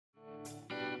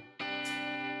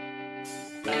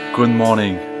Good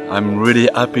morning. I'm really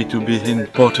happy to be in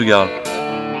Portugal.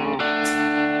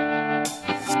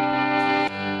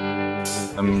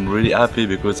 I'm really happy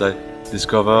because I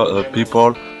discover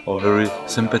people are very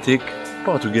sympathetic.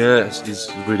 Portugal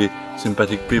is really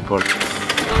sympathetic people.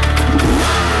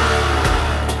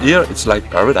 Here it's like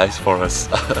paradise for us.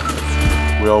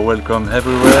 We are welcome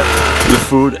everywhere. The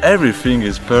food, everything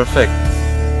is perfect.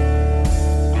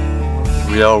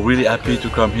 We are really happy to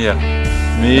come here.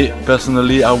 Me,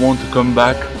 personally, I want to come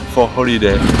back for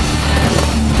holiday.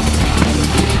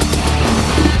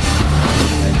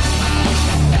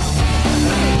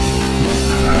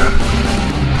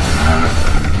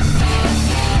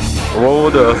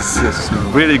 Road is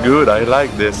really good, I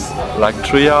like this. Like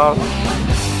Trial,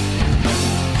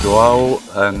 Joao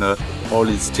and all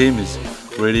his team is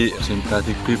really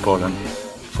sympathetic people, and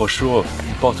for sure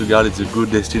Portugal is a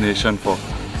good destination for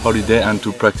holiday and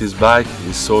to practice bike.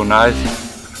 It's so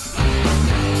nice.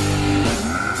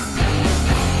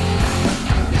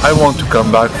 I want to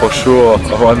come back for sure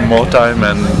one more time,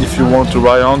 and if you want to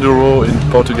ride enduro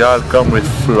in Portugal, come with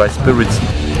Freeride Spirit.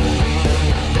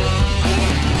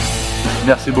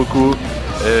 Merci beaucoup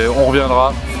et on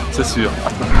reviendra, c'est sûr.